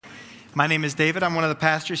My name is David. I'm one of the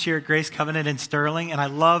pastors here at Grace Covenant in Sterling, and I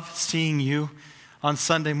love seeing you on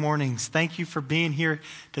Sunday mornings. Thank you for being here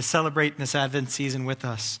to celebrate this Advent season with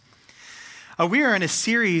us. We are in a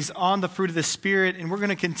series on the fruit of the Spirit, and we're going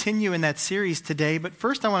to continue in that series today. But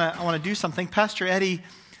first, I want to do something. Pastor Eddie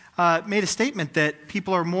made a statement that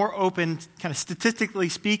people are more open, kind of statistically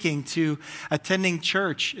speaking, to attending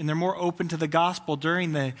church, and they're more open to the gospel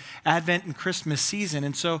during the Advent and Christmas season.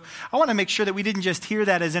 And so I want to make sure that we didn't just hear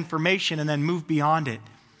that as information and then move beyond it.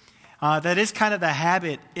 That is kind of the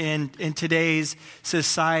habit in today's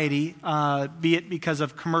society, be it because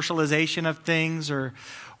of commercialization of things or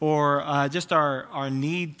just our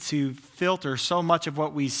need to filter so much of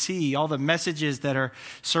what we see, all the messages that are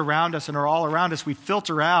surround us and are all around us. We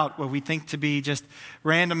filter out what we think to be just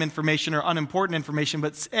random information or unimportant information,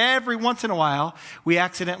 but every once in a while, we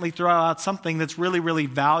accidentally throw out something that's really, really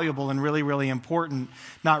valuable and really, really important,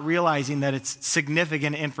 not realizing that it's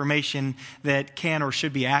significant information that can or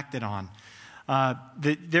should be acted on.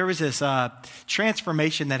 There was this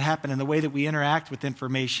transformation that happened in the way that we interact with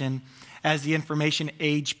information as the information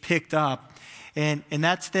age picked up. And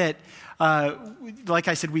that's that, like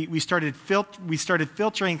I said, we started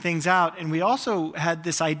filtering things out, and we also had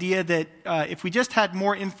this idea that if we just had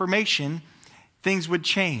more information, things would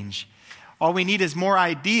change. All we need is more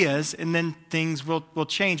ideas, and then things will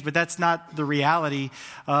change. But that's not the reality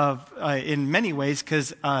of, in many ways,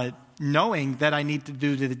 because knowing that I need to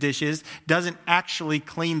do the dishes doesn't actually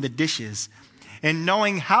clean the dishes. And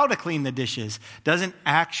knowing how to clean the dishes doesn't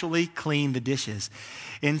actually clean the dishes.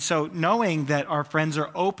 And so knowing that our friends are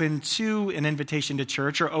open to an invitation to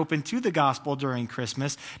church or open to the gospel during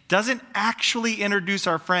Christmas doesn't actually introduce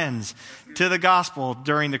our friends to the gospel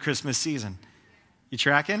during the Christmas season. You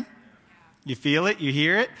tracking? You feel it? You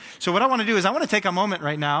hear it? So what I want to do is I want to take a moment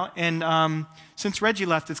right now. And since Reggie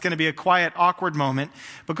left, it's going to be a quiet, awkward moment.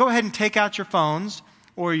 But go ahead and take out your phones.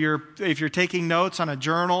 Or if you're taking notes on a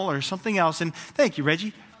journal or something else. And thank you,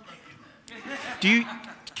 Reggie.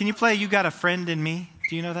 Can you play You Got a Friend in Me?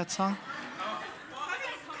 Do you know that song?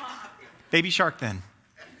 Baby Shark then.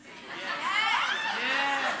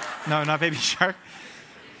 No, not Baby Shark.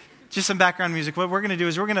 Just some background music. What we're going to do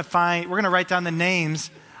is we're going to write down the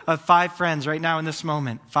names of 5 friends right now in this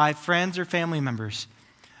moment. 5 friends or family members.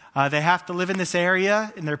 They have to live in this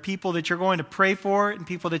area, and they're people that you're going to pray for and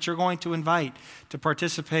people that you're going to invite to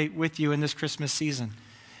participate with you in this Christmas season.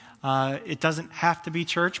 It doesn't have to be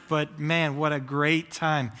church, but man, what a great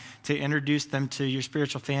time to introduce them to your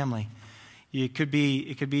spiritual family. It could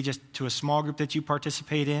be just to a small group that you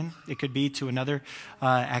participate in. It could be to another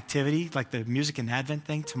activity like the Music and Advent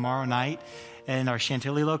thing tomorrow night in our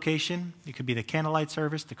Chantilly location. It could be the candlelight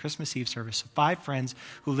service, the Christmas Eve service. So 5 friends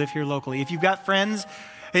who live here locally. If you've got friends,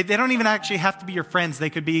 they don't even actually have to be your friends. They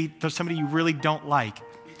could be somebody you really don't like.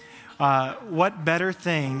 What better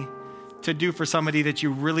thing to do for somebody that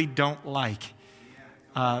you really don't like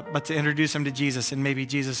but to introduce them to Jesus, and maybe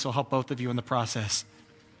Jesus will help both of you in the process.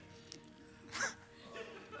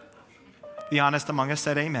 The honest among us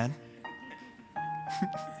said amen.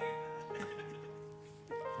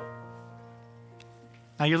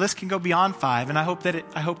 Now your list can go beyond 5, and I hope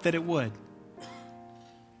that it would.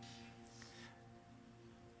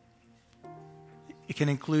 It can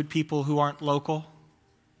include people who aren't local,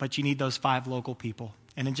 but you need those 5 local people.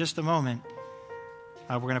 And in just a moment,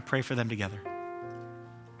 we're going to pray for them together.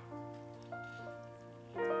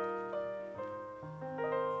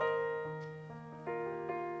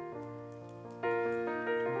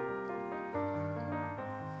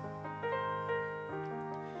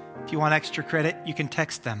 If you want extra credit, you can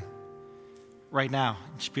text them right now.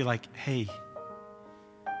 Just be like, hey,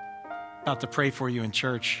 about to pray for you in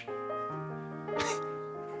church.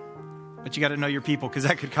 But you got to know your people, because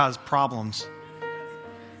that could cause problems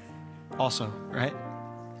also, right?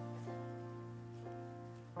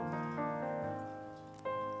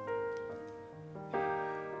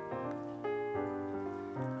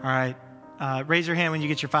 All right. Raise your hand when you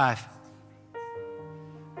get your 5.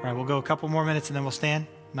 All right, we'll go a couple more minutes and then we'll stand.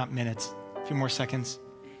 Not minutes, a few more seconds.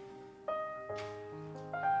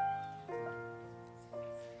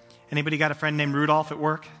 Anybody got a friend named Rudolph at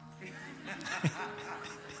work?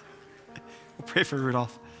 We'll pray for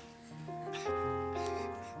Rudolph.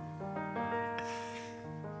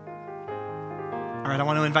 All right, I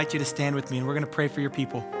want to invite you to stand with me, and we're going to pray for your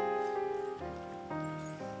people.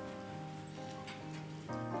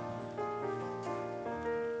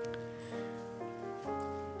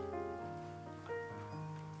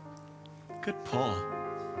 Good pull. Do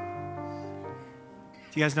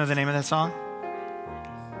you guys know the name of that song?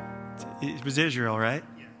 It was Israel, right?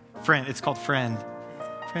 Friend. It's called Friend.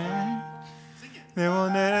 Friend. There will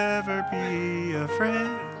never be a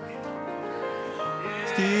friend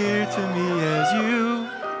as dear to me as you.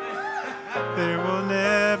 There will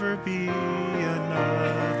never be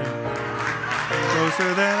another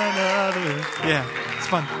closer than another. Yeah, it's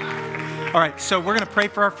fun. All right, so we're going to pray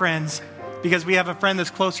for our friends because we have a friend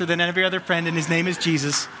that's closer than every other friend, and his name is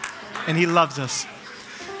Jesus, and he loves us.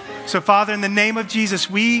 So, Father, in the name of Jesus,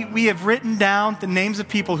 we have written down the names of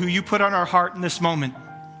people who you put on our heart in this moment.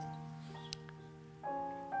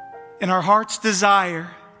 And our heart's desire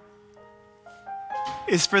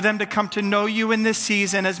is for them to come to know you in this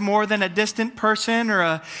season as more than a distant person or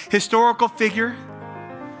a historical figure,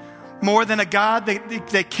 more than a God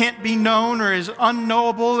that can't be known or is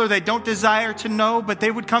unknowable or they don't desire to know, but they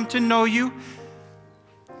would come to know you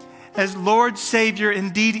as Lord, Savior,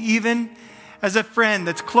 indeed even as a friend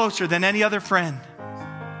that's closer than any other friend,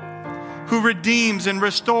 who redeems and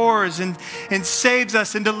restores and saves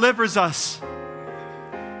us and delivers us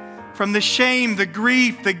from the shame, the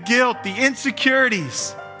grief, the guilt, the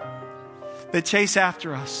insecurities that chase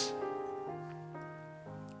after us.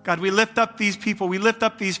 God, we lift up these people. We lift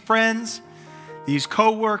up these friends, these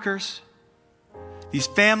co-workers, these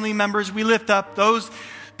family members. We lift up those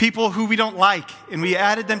people who we don't like, and we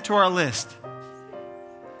added them to our list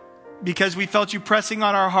because we felt you pressing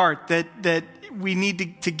on our heart that we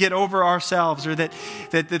need to get over ourselves, or that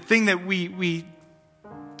the thing that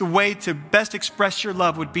the way to best express your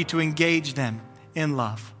love would be to engage them in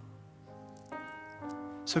love.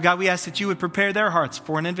 So God, we ask that you would prepare their hearts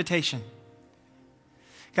for an invitation.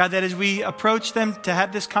 God, that as we approach them to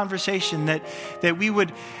have this conversation, that we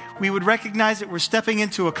would recognize that we're stepping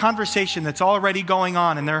into a conversation that's already going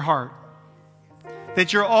on in their heart.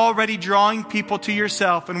 That you're already drawing people to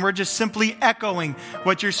yourself, and we're just simply echoing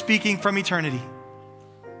what you're speaking from eternity.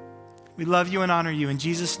 We love you and honor you in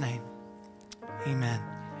Jesus' name. Amen.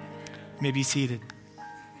 You may be seated.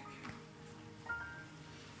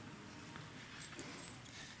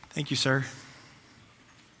 Thank you, sir.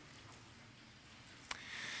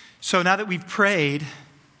 So now that we've prayed,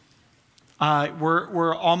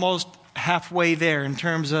 we're almost halfway there in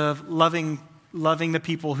terms of loving the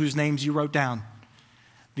people whose names you wrote down.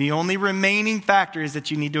 The only remaining factor is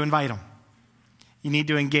that you need to invite them. You need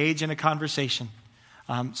to engage in a conversation.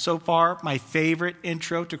 So far, my favorite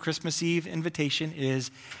intro to Christmas Eve invitation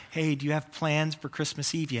is, hey, do you have plans for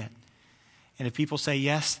Christmas Eve yet? And if people say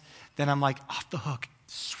yes, then I'm like, off the hook.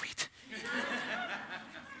 Sweet.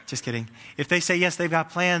 Just kidding. If they say yes, they've got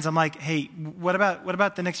plans, I'm like, hey, what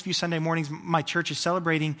about the next few Sunday mornings? My church is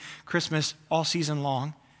celebrating Christmas all season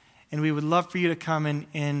long, and we would love for you to come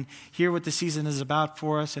and hear what the season is about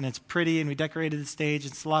for us. And it's pretty, and we decorated the stage.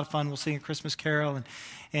 It's a lot of fun. We'll sing a Christmas carol,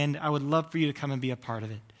 and I would love for you to come and be a part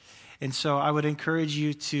of it. And so I would encourage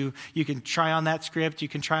you you can try on that script, you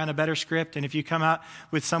can try on a better script, and if you come out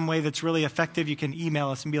with some way that's really effective, you can email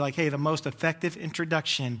us and be like, hey, the most effective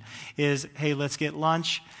introduction is, hey, let's get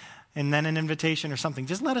lunch, and then an invitation or something.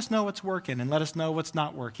 Just let us know what's working and let us know what's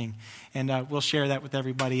not working. And we'll share that with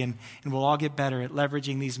everybody, and we'll all get better at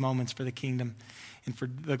leveraging these moments for the kingdom and for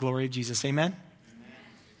the glory of Jesus. Amen?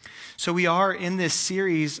 So we are in this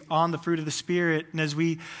series on the fruit of the Spirit. And as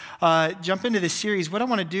we jump into this series, what I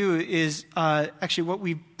want to do is actually what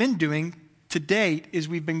we've been doing to date is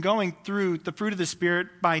we've been going through the fruit of the Spirit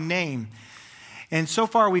by name. And so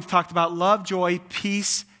far we've talked about love, joy,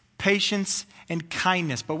 peace, patience, and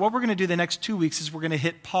kindness. But what we're going to do the next 2 weeks is we're going to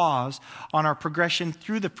hit pause on our progression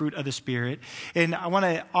through the fruit of the Spirit. And I want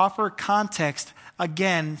to offer context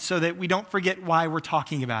again so that we don't forget why we're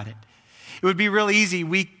talking about it. It would be real easy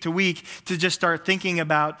week to week to just start thinking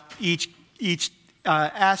about each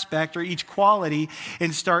aspect or each quality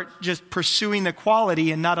and start just pursuing the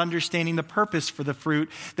quality and not understanding the purpose for the fruit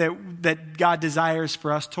that God desires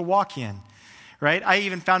for us to walk in. Right? I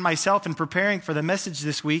even found myself in preparing for the message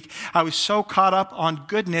this week, I was so caught up on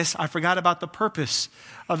goodness, I forgot about the purpose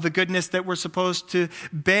of the goodness that we're supposed to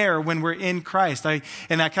bear when we're in Christ. I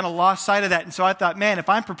kind of lost sight of that. And so I thought, man, if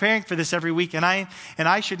I'm preparing for this every week and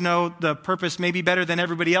I should know the purpose maybe better than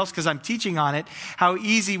everybody else because I'm teaching on it, how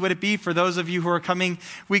easy would it be for those of you who are coming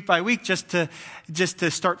week by week just to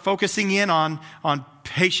start focusing in on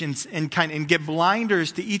patience and get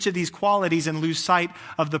blinders to each of these qualities and lose sight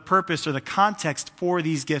of the purpose or the context for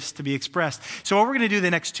these gifts to be expressed. So what we're going to do the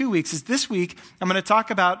next 2 weeks is this week, I'm going to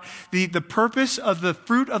talk about the purpose of the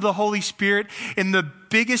fruit of the Holy Spirit in the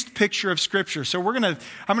biggest picture of Scripture. So I'm going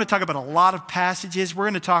to talk about a lot of passages. We're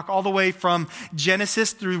going to talk all the way from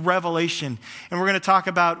Genesis through Revelation. And we're going to talk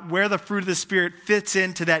about where the fruit of the Spirit fits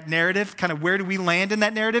into that narrative, kind of where do we land in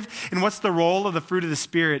that narrative, and what's the role of the fruit of the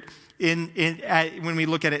Spirit when we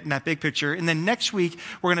look at it in that big picture. And then next week,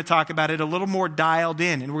 we're going to talk about it a little more dialed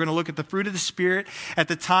in. And we're going to look at the fruit of the Spirit at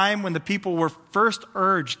the time when the people were first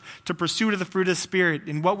urged to pursue the fruit of the Spirit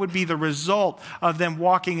and what would be the result of them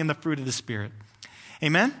walking in the fruit of the Spirit.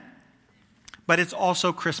 Amen? But it's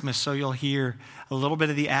also Christmas, so you'll hear a little bit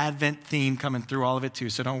of the Advent theme coming through all of it too,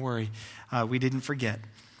 so don't worry. We didn't forget.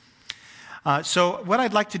 So what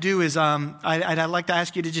I'd like to do is I'd like to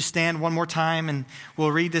ask you to just stand one more time and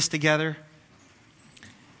we'll read this together.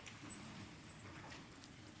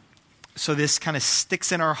 So this kind of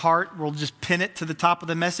sticks in our heart. We'll just pin it to the top of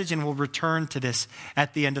the message and we'll return to this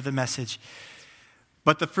at the end of the message.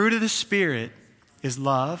 But the fruit of the Spirit is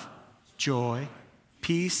love, joy,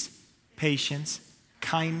 peace, patience,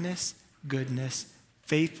 kindness, goodness,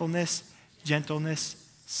 faithfulness, gentleness,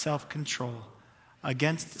 self-control.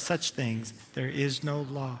 Against such things, there is no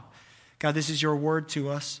law. God, this is your word to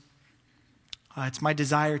us. It's my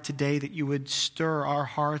desire today that you would stir our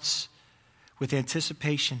hearts with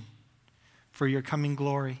anticipation for your coming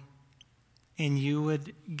glory. And you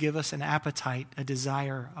would give us an appetite, a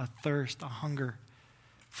desire, a thirst, a hunger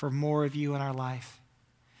for more of you in our life.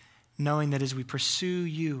 Knowing that as we pursue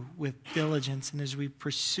you with diligence and as we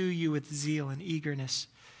pursue you with zeal and eagerness,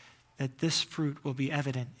 that this fruit will be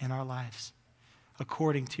evident in our lives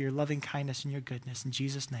according to your loving kindness and your goodness. In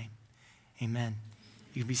Jesus' name, amen.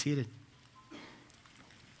 You can be seated.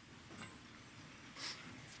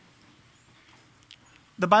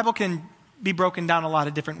 The Bible can be broken down a lot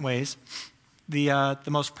of different ways. The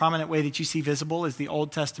most prominent way that you see visible is the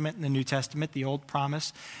Old Testament and the New Testament, the Old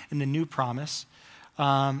Promise and the New Promise.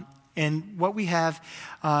 And what we have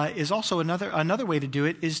is also another way to do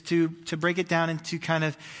it is to break it down into kind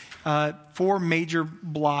of four major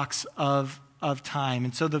blocks of time.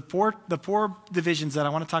 And so the four divisions that I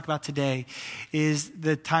want to talk about today is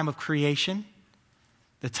the time of creation,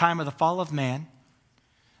 the time of the fall of man,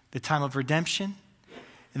 the time of redemption,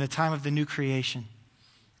 and the time of the new creation.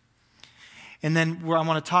 And then I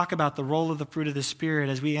want to talk about the role of the fruit of the Spirit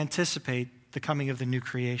as we anticipate the coming of the new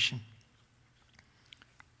creation.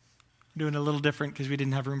 I'm doing it a little different because we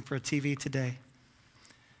didn't have room for a TV today.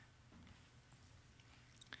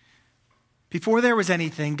 Before there was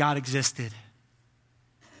anything, God existed.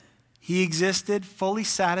 He existed fully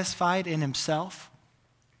satisfied in himself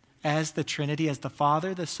as the Trinity, as the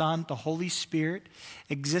Father, the Son, the Holy Spirit,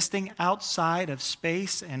 existing outside of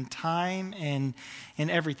space and time and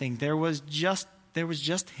everything. There was just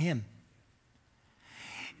him.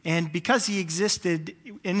 And because he existed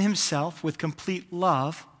in himself with complete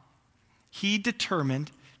love, he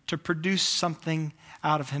determined to produce something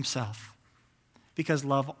out of himself. Because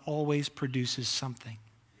love always produces something.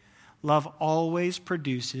 Love always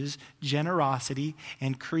produces generosity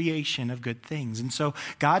and creation of good things. And so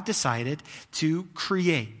God decided to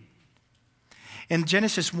create. In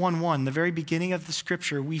Genesis 1:1, the very beginning of the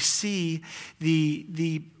scripture, we see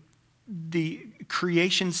the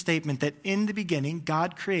creation statement that in the beginning,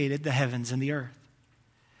 God created the heavens and the earth.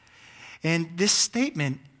 And this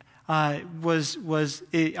statement I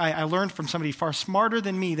learned from somebody far smarter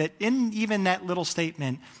than me that in even that little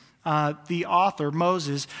statement, the author,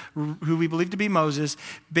 Moses, who we believe to be Moses,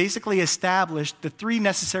 basically established the three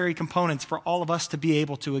necessary components for all of us to be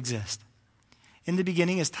able to exist. In the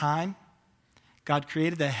beginning is time. God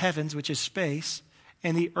created the heavens, which is space,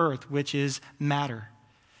 and the earth, which is matter.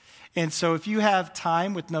 And so if you have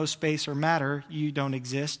time with no space or matter, you don't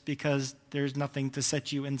exist because there's nothing to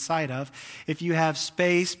set you inside of. If you have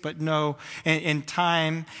space but no, and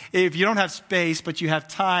time, if you don't have space but you have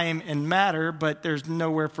time and matter but there's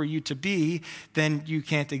nowhere for you to be, then you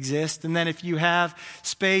can't exist. And then if you have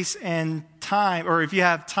space and time, or if you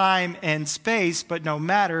have time and space but no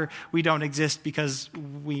matter, we don't exist because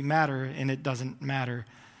we matter and it doesn't matter.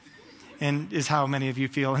 And is how many of you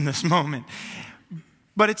feel in this moment.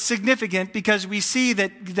 But it's significant because we see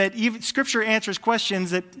that even Scripture answers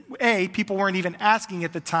questions that, A, people weren't even asking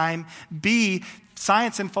at the time. B,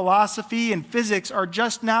 science and philosophy and physics are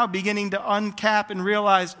just now beginning to uncap and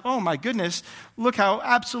realize, oh my goodness, look how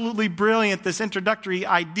absolutely brilliant this introductory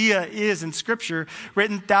idea is in Scripture,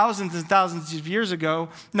 written thousands and thousands of years ago,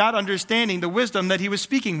 not understanding the wisdom that he was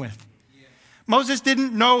speaking with. Moses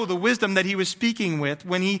didn't know the wisdom that he was speaking with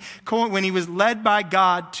when he was led by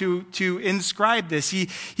God to inscribe this.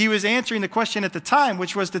 He was answering the question at the time,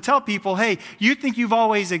 which was to tell people, hey, you think you've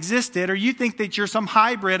always existed, or you think that you're some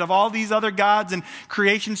hybrid of all these other gods and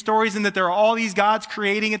creation stories, and that there are all these gods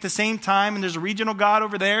creating at the same time, and there's a regional God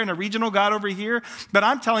over there and a regional God over here. But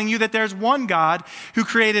I'm telling you that there's one God who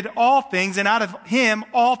created all things, and out of him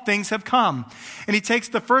all things have come. And he takes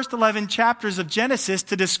the first 11 chapters of Genesis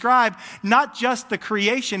to describe not not just the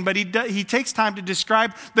creation, but he takes time to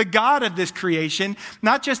describe the God of this creation.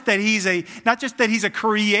 Not just that he's a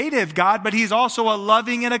creative God, but he's also a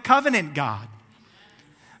loving and a covenant God.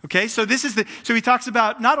 Okay, so he talks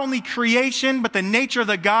about not only creation, but the nature of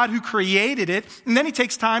the God who created it. And then he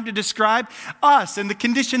takes time to describe us and the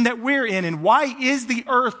condition that we're in, and why is the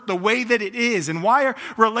earth the way that it is, and why are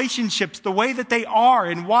relationships the way that they are,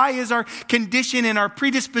 and why is our condition and our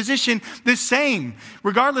predisposition the same,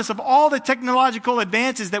 regardless of all the technological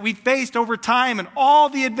advances that we've faced over time and all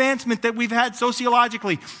the advancement that we've had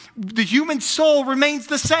sociologically. The human soul remains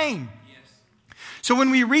the same. So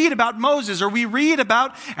when we read about Moses or we read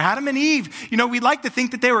about Adam and Eve, we like to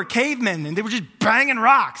think that they were cavemen and they were just banging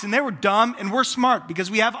rocks and they were dumb and we're smart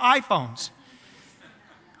because we have iPhones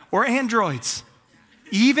or Androids,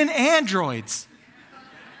 even Androids.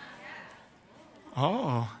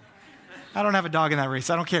 Oh, I don't have a dog in that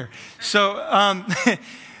race. I don't care. So,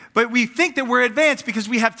 but we think that we're advanced because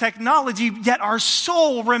we have technology, yet our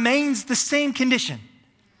soul remains the same condition.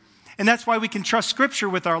 And that's why we can trust Scripture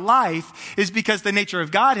with our life, is because the nature of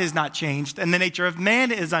God has not changed and the nature of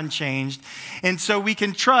man is unchanged. And so we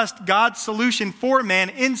can trust God's solution for man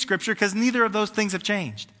in Scripture because neither of those things have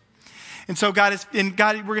changed. And so we're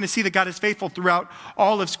going to see that God is faithful throughout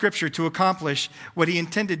all of Scripture to accomplish what he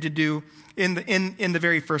intended to do in the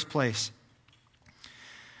very first place.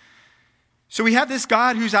 So we have this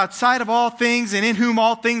God who's outside of all things and in whom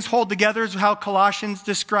all things hold together, is how Colossians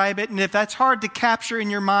describe it. And if that's hard to capture in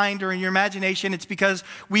your mind or in your imagination, it's because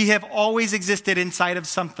we have always existed inside of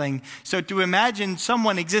something. So to imagine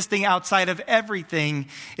someone existing outside of everything,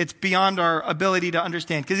 it's beyond our ability to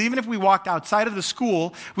understand. Because even if we walked outside of the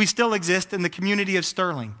school, we still exist in the community of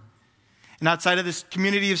Sterling. And outside of this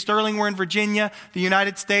community of Sterling, we're in Virginia, the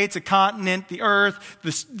United States, a continent, the earth,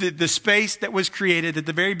 the space that was created at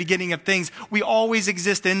the very beginning of things. We always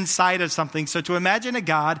exist inside of something. So to imagine a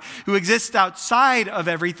God who exists outside of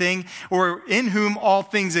everything, or in whom all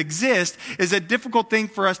things exist, is a difficult thing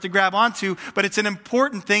for us to grab onto, but it's an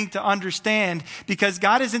important thing to understand, because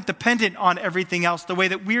God isn't dependent on everything else the way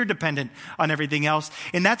that we're dependent on everything else.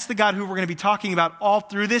 And that's the God who we're going to be talking about all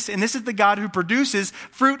through this. And this is the God who produces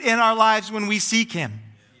fruit in our lives when we seek him.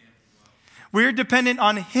 We're dependent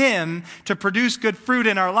on him to produce good fruit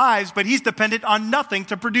in our lives, but he's dependent on nothing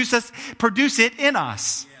to produce it in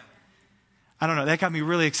us. I don't know, that got me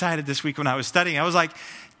really excited this week when I was studying. I was like,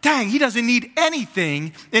 dang, he doesn't need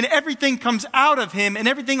anything, and everything comes out of him, and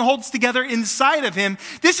everything holds together inside of him.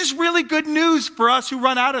 This is really good news for us who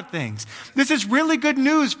run out of things. This is really good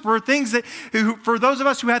news for for those of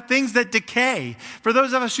us who have things that decay, for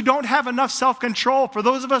those of us who don't have enough self-control, for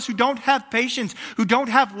those of us who don't have patience, who don't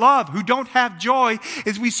have love, who don't have joy,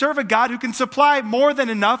 is we serve a God who can supply more than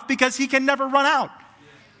enough because he can never run out.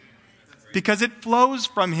 Because it flows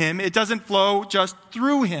from him. It doesn't flow just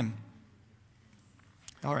through him.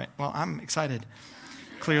 All right, well, I'm excited,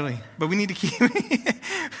 clearly. But we need to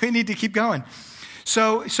keep going.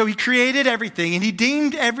 So he created everything, and he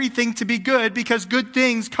deemed everything to be good because good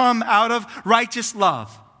things come out of righteous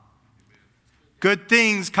love. Good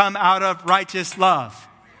things come out of righteous love.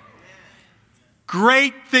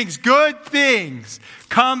 Great things, good things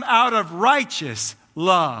come out of righteous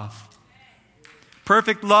love.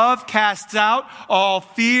 Perfect love casts out all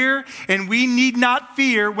fear, and we need not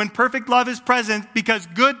fear when perfect love is present, because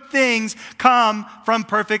good things come from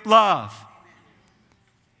perfect love.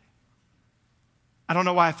 I don't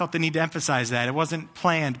know why I felt the need to emphasize that. It wasn't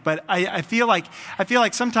planned, but I feel like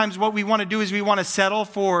sometimes what we want to do is we want to settle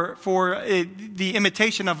for the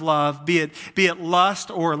imitation of love, be it lust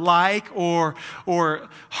or like or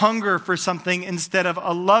hunger for something instead of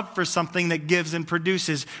a love for something that gives and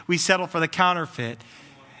produces. We settle for the counterfeit.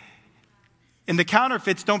 And the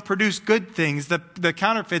counterfeits don't produce good things. The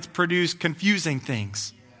counterfeits produce confusing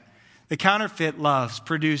things. The counterfeit loves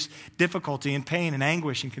produce difficulty and pain and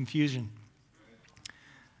anguish and confusion.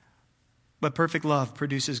 But perfect love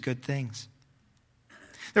produces good things.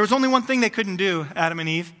 There was only one thing they couldn't do, Adam and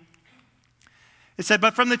Eve. It said,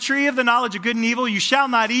 but from the tree of the knowledge of good and evil you shall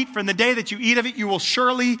not eat, for in the day that you eat of it you will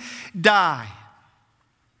surely die.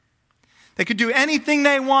 They could do anything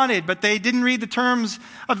they wanted, but they didn't read the terms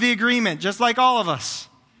of the agreement, just like all of us.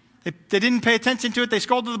 They didn't pay attention to it. They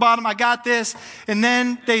scrolled to the bottom, I got this. And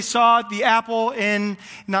then they saw the apple, and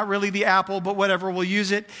not really the apple, but whatever, we'll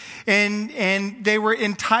use it. And they were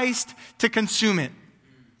enticed to consume it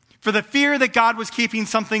for the fear that God was keeping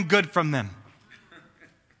something good from them.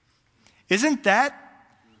 Isn't that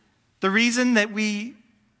the reason that we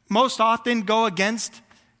most often go against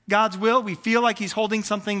God's will? We feel like he's holding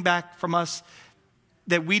something back from us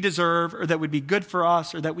that we deserve, or that would be good for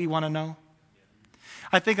us, or that we want to know.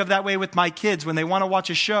 I think of that way with my kids when they want to watch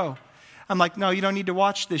a show. I'm like, no, you don't need to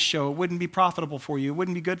watch this show. It wouldn't be profitable for you. It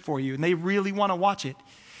wouldn't be good for you. And they really want to watch it.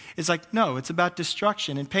 It's like, no, it's about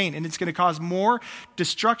destruction and pain. And it's going to cause more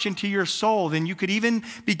destruction to your soul than you could even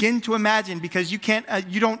begin to imagine, because you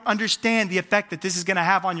don't understand the effect that this is going to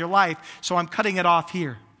have on your life. So I'm cutting it off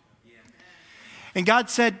here. And God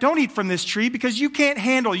said, don't eat from this tree because you can't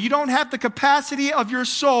handle. You don't have the capacity of your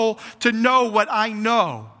soul to know what I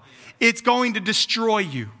know. It's going to destroy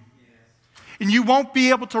you. And you won't be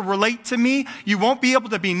able to relate to me. You won't be able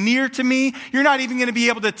to be near to me. You're not even going to be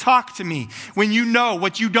able to talk to me when you know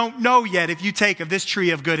what you don't know yet if you take of this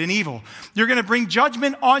tree of good and evil. You're going to bring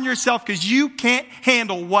judgment on yourself because you can't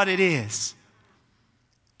handle what it is.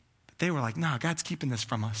 But they were like, no, God's keeping this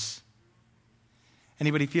from us.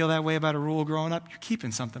 Anybody feel that way about a rule growing up? You're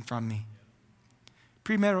keeping something from me.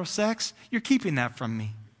 Premarital sex, you're keeping that from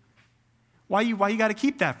me. Why you got to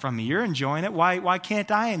keep that from me? You're enjoying it. Why can't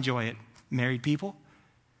I enjoy it, married people?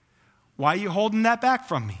 Why are you holding that back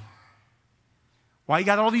from me? Why you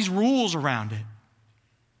got all these rules around it?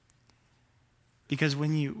 Because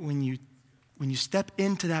when you step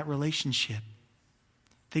into that relationship,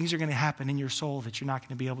 things are going to happen in your soul that you're not going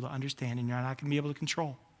to be able to understand and you're not going to be able to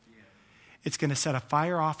control. It's going to set a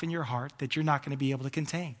fire off in your heart that you're not going to be able to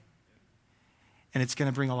contain. And it's going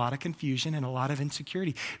to bring a lot of confusion and a lot of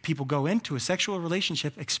insecurity. People go into a sexual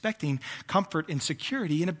relationship expecting comfort and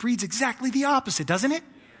security, and it breeds exactly the opposite, doesn't it?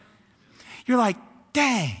 You're like,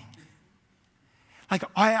 dang. Like,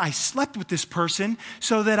 I slept with this person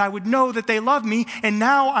so that I would know that they love me, and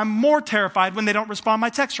now I'm more terrified when they don't respond to my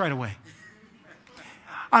text right away.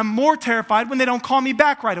 I'm more terrified when they don't call me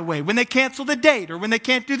back right away, when they cancel the date, or when they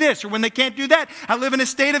can't do this, or when they can't do that. I live in a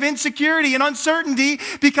state of insecurity and uncertainty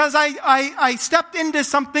because I stepped into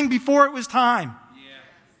something before it was time. Yeah,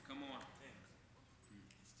 come on.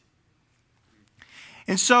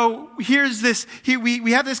 And so here's this,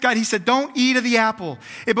 we have this guy, he said, don't eat of the apple.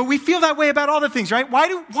 But we feel that way about all the things, right? Why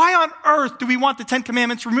on earth do we want the 10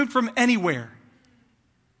 Commandments removed from anywhere?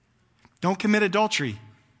 Don't commit adultery.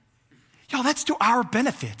 Y'all, that's to our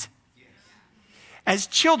benefit. As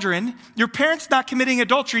children, your parents not committing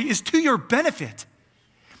adultery is to your benefit.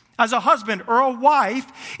 As a husband or a wife,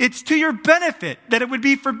 it's to your benefit that it would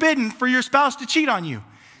be forbidden for your spouse to cheat on you.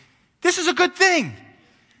 This is a good thing.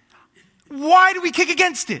 Why do we kick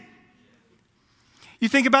against it? You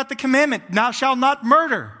think about the commandment, thou shalt not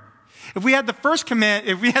murder. If we had the first command,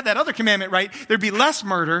 if we had that other commandment right, there'd be less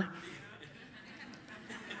murder.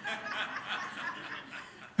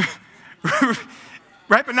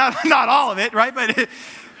 Right, but not all of it, right? But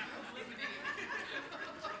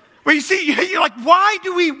well, you see, you're like, why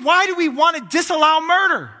do we want to disallow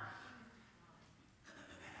murder?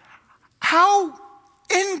 How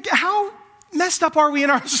messed up are we in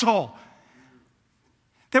our soul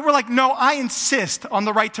that we're like, no, I insist on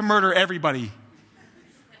the right to murder everybody.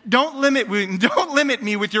 Don't limit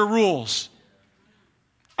me with your rules.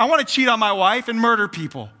 I want to cheat on my wife and murder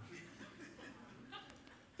people.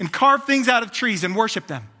 And carve things out of trees and worship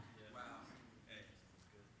them.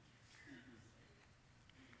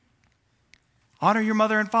 Honor your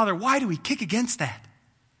mother and father. Why do we kick against that?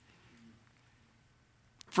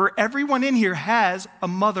 For everyone in here has a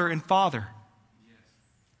mother and father.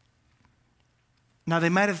 Now they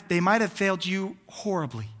might have failed you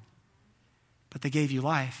horribly, but they gave you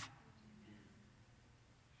life.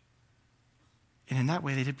 And in that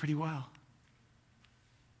way they did pretty well.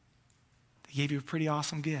 He gave you a pretty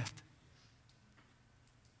awesome gift.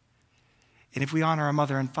 And if we honor our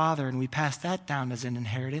mother and father and we pass that down as an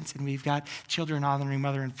inheritance, and we've got children honoring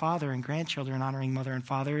mother and father and grandchildren honoring mother and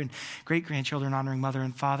father and great-grandchildren honoring mother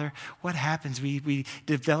and father, what happens? We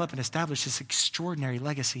develop and establish this extraordinary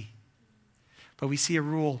legacy. But we see a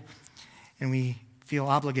rule and we feel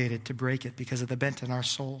obligated to break it because of the bent in our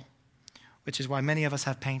soul, which is why many of us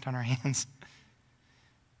have paint on our hands.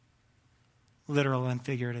 Literal and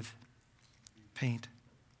figurative. Paint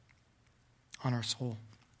on our soul.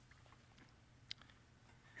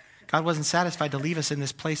 God wasn't satisfied to leave us in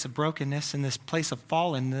this place of brokenness, in this place of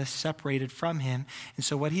fallenness, separated from him. And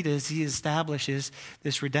so what he does, he establishes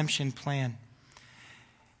this redemption plan.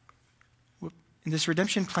 And this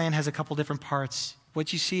redemption plan has a couple different parts.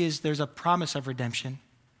 What you see is there's a promise of redemption.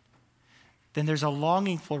 Then there's a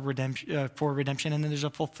longing for redemption, and then there's a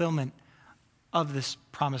fulfillment of this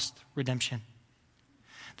promised redemption.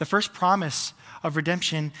 The first promise of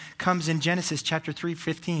redemption comes in Genesis chapter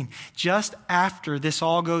 3:15. Just after this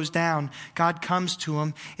all goes down, God comes to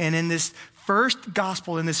him, and in this first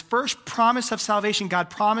gospel, in this first promise of salvation, God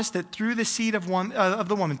promised that through the seed of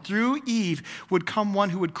the woman, through Eve, would come one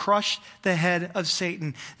who would crush the head of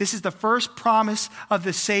Satan. This is the first promise of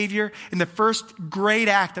the Savior and the first great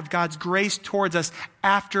act of God's grace towards us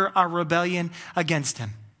after our rebellion against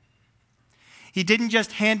him. He didn't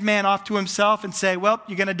just hand man off to himself and say, well,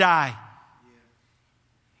 you're going to die.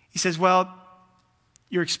 He says, well,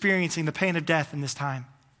 you're experiencing the pain of death in this time,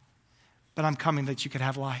 but I'm coming that you could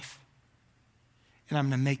have life. And I'm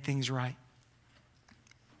going to make things right.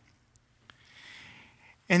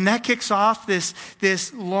 And that kicks off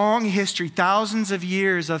this long history, thousands of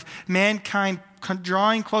years of mankind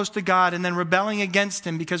drawing close to God and then rebelling against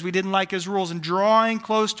him because we didn't like his rules, and drawing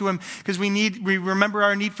close to him because we remember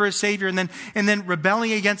our need for a Savior, and then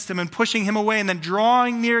rebelling against him and pushing him away, and then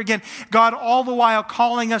drawing near again. God all the while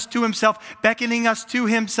calling us to himself, beckoning us to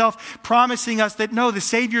himself, promising us that no, the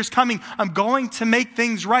Savior's coming. I'm going to make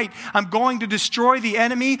things right. I'm going to destroy the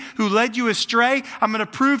enemy who led you astray. I'm going to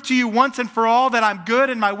prove to you once and for all that I'm good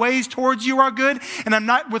and my ways towards you are good, and I'm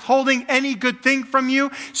not withholding any good thing from you,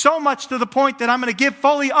 so much to the point that I'm going to give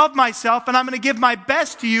fully of myself, and I'm going to give my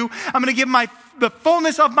best to you. I'm going to give the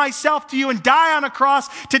fullness of myself to you and die on a cross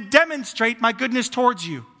to demonstrate my goodness towards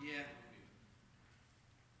you.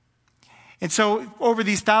 And so over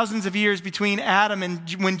these thousands of years between Adam and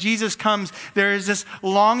when Jesus comes, there is this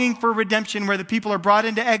longing for redemption where the people are brought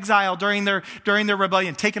into exile during their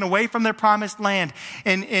rebellion, taken away from their promised land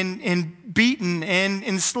and beaten and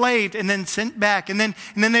enslaved and then sent back. And then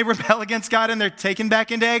they rebel against God and they're taken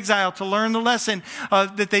back into exile to learn the lesson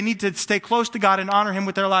that they need to stay close to God and honor him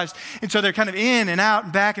with their lives. And so they're kind of in and out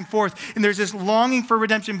and back and forth. And there's this longing for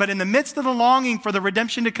redemption. But in the midst of the longing for the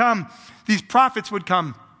redemption to come, these prophets would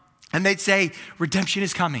come. And they'd say, redemption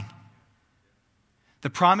is coming. The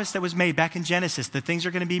promise that was made back in Genesis, that things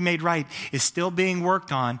are going to be made right, is still being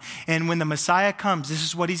worked on. And when the Messiah comes, this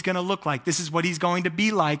is what he's going to look like. This is what he's going to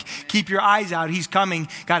be like. Keep your eyes out. He's coming.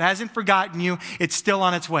 God hasn't forgotten you. It's still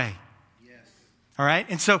on its way. All right?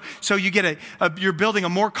 And so you get you're building a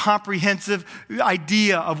more comprehensive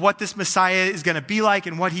idea of what this Messiah is going to be like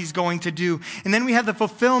and what he's going to do. And then we have the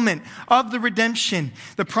fulfillment of the redemption.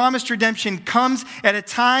 The promised redemption comes at a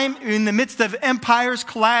time in the midst of empires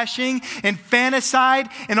clashing and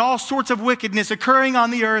fanticide and all sorts of wickedness occurring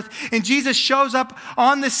on the earth. And Jesus shows up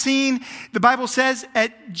on the scene, the Bible says,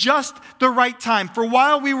 at just the right time. For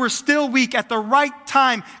while we were still weak, at the right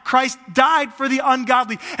time, Christ died for the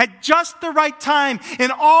ungodly. At just the right time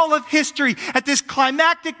in all of history, at this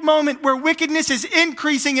climactic moment where wickedness is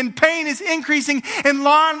increasing and pain is increasing and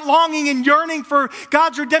longing and yearning for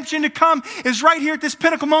God's redemption to come, is right here at this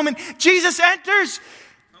pinnacle moment. Jesus enters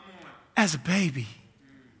as a baby.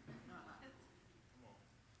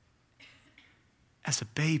 As a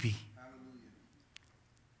baby.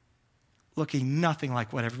 Looking nothing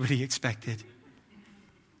like what everybody expected.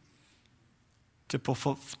 To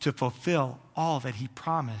fulfill all that he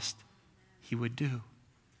promised he would do.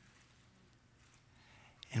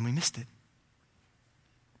 And we missed it.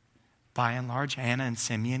 By and large, Anna and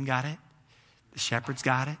Simeon got it. The shepherds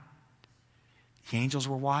got it. The angels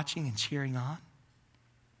were watching and cheering on.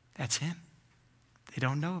 That's him. They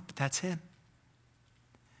don't know it, but that's him.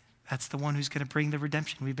 That's the one who's going to bring the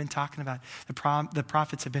redemption we've been talking about. The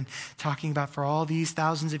prophets have been talking about for all these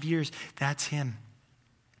thousands of years. That's him.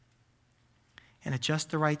 And at just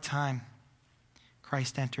the right time,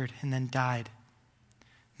 Christ entered and then died.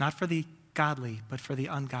 Not for the godly, but for the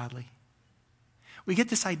ungodly. We get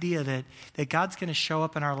this idea that God's going to show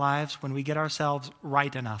up in our lives when we get ourselves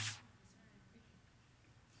right enough.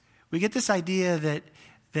 We get this idea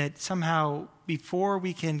that somehow before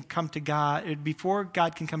we can come to God, before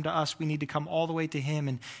God can come to us, we need to come all the way to him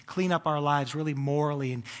and clean up our lives really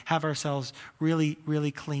morally and have ourselves really,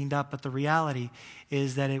 really cleaned up. But the reality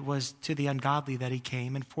is that it was to the ungodly that he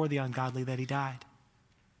came and for the ungodly that he died.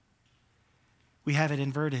 We have it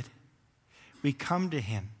inverted. We come to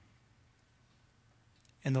him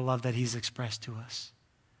in the love that he's expressed to us.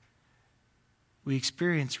 We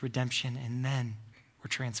experience redemption and then we're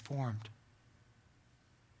transformed.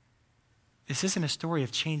 This isn't a story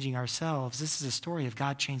of changing ourselves. This is a story of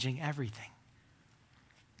God changing everything.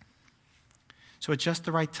 So at just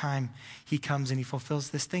the right time, he comes and he fulfills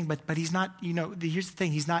this thing. But he's not, here's the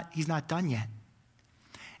thing, he's not done yet.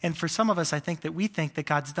 And for some of us, I think that we think that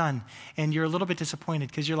God's done. And you're a little bit disappointed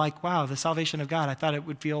because you're like, wow, the salvation of God, I thought it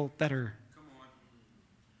would feel better.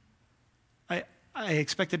 I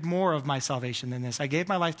expected more of my salvation than this. I gave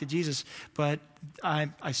my life to Jesus, but I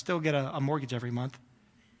still get a mortgage every month.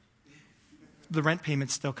 the rent payment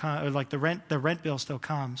still comes, or like the rent bill still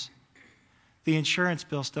comes. The insurance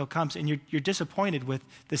bill still comes, and you're disappointed with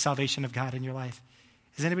the salvation of God in your life.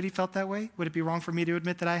 Has anybody felt that way? Would it be wrong for me to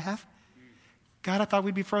admit that I have? God, I thought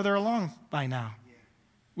we'd be further along by now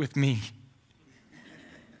with me.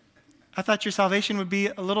 I thought your salvation would be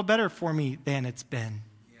a little better for me than it's been.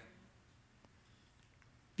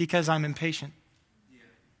 Because I'm impatient.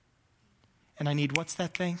 And I need, what's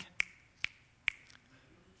that thing?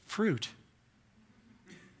 Fruit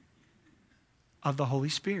of the Holy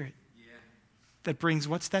Spirit. That brings,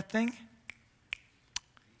 what's that thing?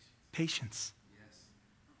 Patience.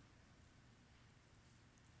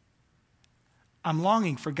 I'm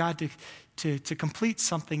longing for God to complete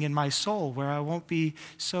something in my soul where I won't be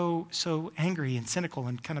so angry and cynical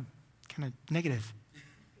and kind of negative.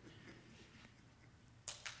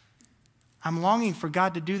 I'm longing for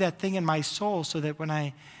God to do that thing in my soul so that when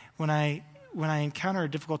I encounter a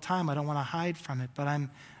difficult time, I don't want to hide from it, but I'm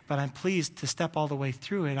pleased to step all the way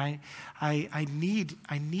through it. I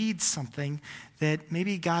need something that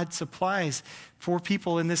maybe God supplies for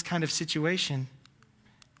people in this kind of situation.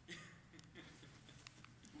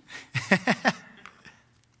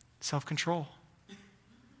 Self-control.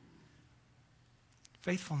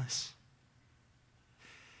 Faithfulness.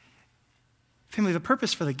 Family, the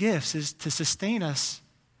purpose for the gifts is to sustain us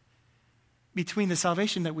between the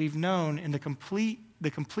salvation that we've known and the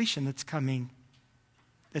completion that's coming,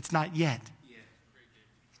 that's not yet.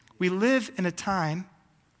 We live in a time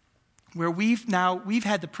where we've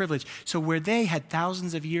had the privilege, so where they had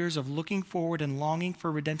thousands of years of looking forward and longing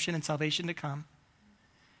for redemption and salvation to come,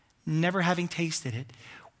 never having tasted it,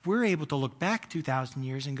 we're able to look back 2,000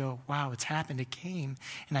 years and go, wow, it's happened, it came,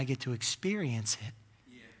 and I get to experience it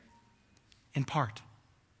in part.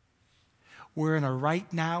 We're in a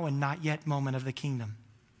right now and not yet moment of the kingdom,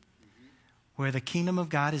 where the kingdom of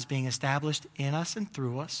God is being established in us and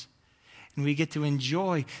through us, and we get to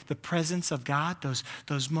enjoy the presence of God,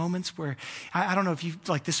 those moments where, I don't know if you,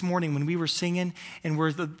 like this morning when we were singing, and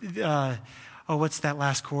we're what's that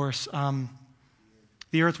last chorus?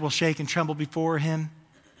 The earth will shake and tremble before him.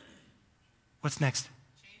 What's next?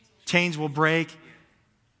 Chains will break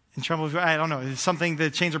and tremble. I don't know. It's something,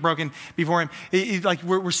 the chains are broken before him. Like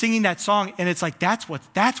we're singing that song, and it's like that's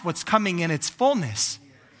what's coming in its fullness.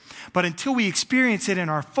 But until we experience it in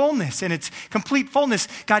our fullness, in its complete fullness,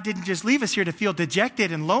 God didn't just leave us here to feel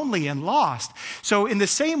dejected and lonely and lost. So in the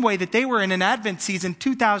same way that they were in an Advent season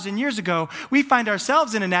 2,000 years ago, we find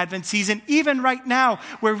ourselves in an Advent season even right now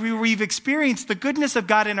where we've experienced the goodness of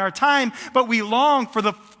God in our time, but we long for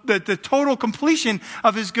the total completion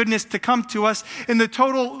of his goodness to come to us in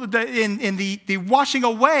the washing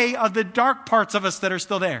away of the dark parts of us that are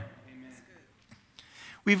still there.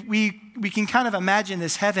 We can kind of imagine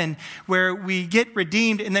this heaven where we get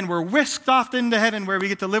redeemed and then we're whisked off into heaven where we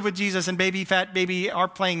get to live with Jesus and fat baby are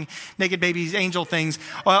playing naked babies, angel things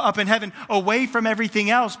up in heaven away from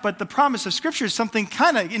everything else. But the promise of Scripture is something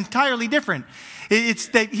kind of entirely different. It's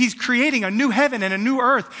that he's creating a new heaven and a new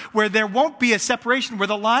earth where there won't be a separation, where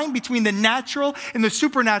the line between the natural and the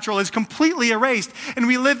supernatural is completely erased. And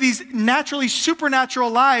we live these naturally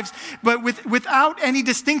supernatural lives, but without any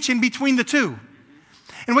distinction between the two.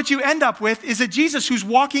 And what you end up with is a Jesus who's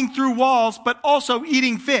walking through walls, but also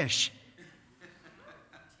eating fish.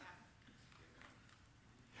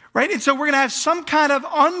 Right? And so we're going to have some kind of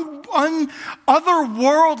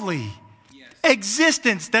otherworldly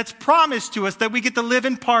existence that's promised to us that we get to live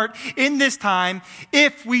in part in this time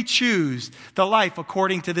if we choose the life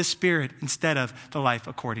according to the Spirit instead of the life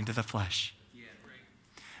according to the flesh.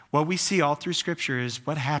 What we see all through Scripture is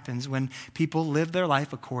what happens when people live their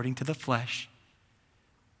life according to the flesh.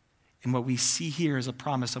 And what we see here is a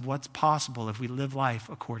promise of what's possible if we live life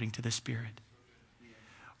according to the Spirit.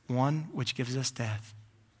 One which gives us death.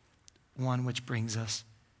 One which brings us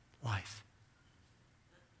life.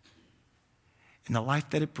 And the life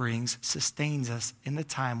that it brings sustains us in the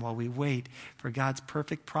time while we wait for God's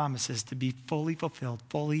perfect promises to be fully fulfilled,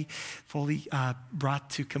 fully brought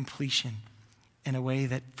to completion in a way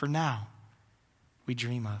that for now we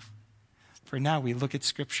dream of. For now, we look at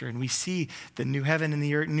Scripture and we see the new heaven and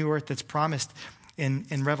the new earth that's promised in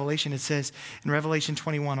Revelation. It says, in Revelation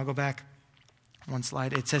 21, I'll go back one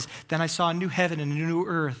slide. It says, then I saw a new heaven and a new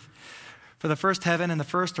earth. For the first heaven and the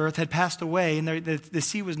first earth had passed away, and the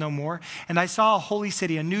sea was no more. And I saw a holy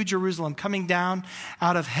city, a new Jerusalem, coming down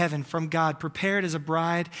out of heaven from God, prepared as a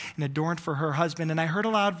bride and adorned for her husband. And I heard a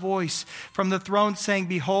loud voice from the throne saying,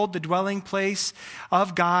 behold, the dwelling place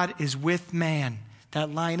of God is with man. That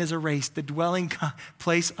line is erased. The dwelling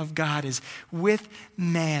place of God is with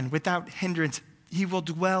man. Without hindrance, he will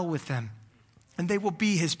dwell with them. And they will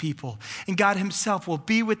be his people. And God himself will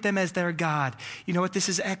be with them as their God. You know what this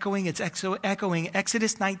is echoing? It's echoing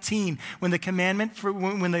Exodus 19 when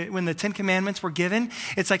the when the 10 Commandments were given.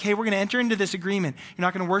 It's like, hey, we're going to enter into this agreement. You're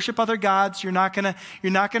not going to worship other gods. You're not going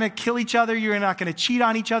to kill each other. You're not going to cheat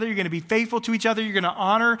on each other. You're going to be faithful to each other. You're going to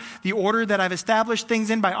honor the order that I've established things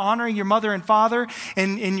in by honoring your mother and father.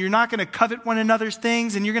 And you're not going to covet one another's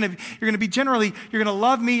things. And you're going to be generally, you're going to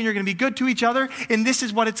love me and you're going to be good to each other. And this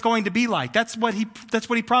is what it's going to be like. That's what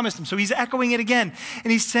he promised them. So he's echoing it again.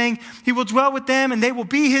 And he's saying he will dwell with them and they will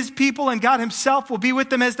be his people and God himself will be with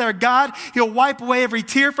them as their God. He'll wipe away every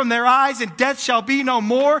tear from their eyes and death shall be no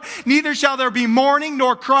more. Neither shall there be mourning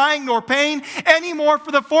nor crying nor pain anymore,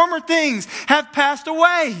 for the former things have passed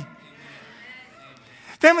away.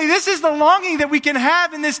 Family, this is the longing that we can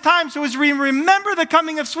have in this time. So as we remember the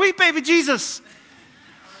coming of sweet baby Jesus,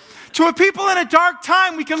 to a people in a dark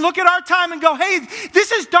time, we can look at our time and go, hey,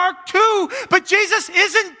 this is dark too, but Jesus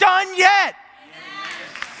isn't done yet.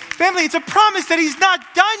 Family, it's a promise that he's not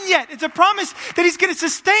done yet. It's a promise that he's going to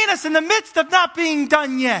sustain us in the midst of not being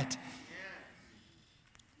done yet.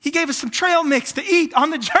 He gave us some trail mix to eat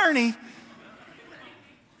on the journey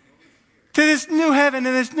to this new heaven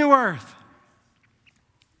and this new earth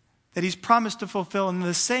that he's promised to fulfill. In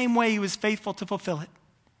the same way he was faithful to fulfill it,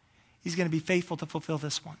 he's going to be faithful to fulfill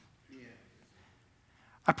this one.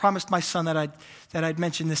 I promised my son that I'd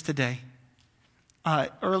mention this today.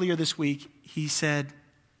 Earlier this week, he said,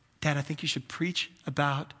 Dad, I think you should preach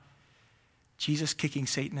about Jesus kicking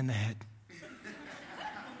Satan in the head.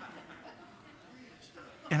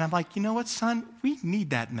 And I'm like, you know what, son? We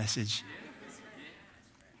need that message.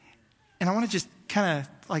 And I want to just kind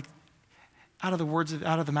of like out of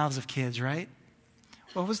the mouths of kids, right?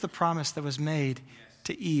 What was the promise that was made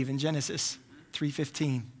to Eve in Genesis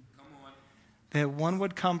 3:15? That one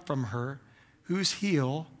would come from her whose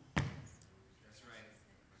heel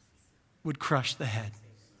would crush the head.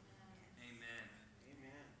 Amen.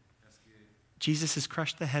 Jesus has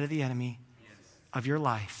crushed the head of the enemy of your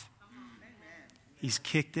life. He's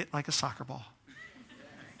kicked it like a soccer ball.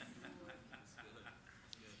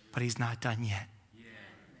 But he's not done yet.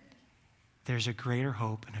 There's a greater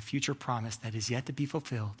hope and a future promise that is yet to be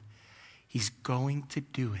fulfilled. He's going to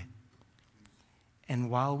do it. And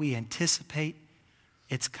while we anticipate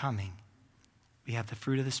its coming, we have the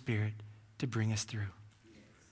fruit of the Spirit to bring us through.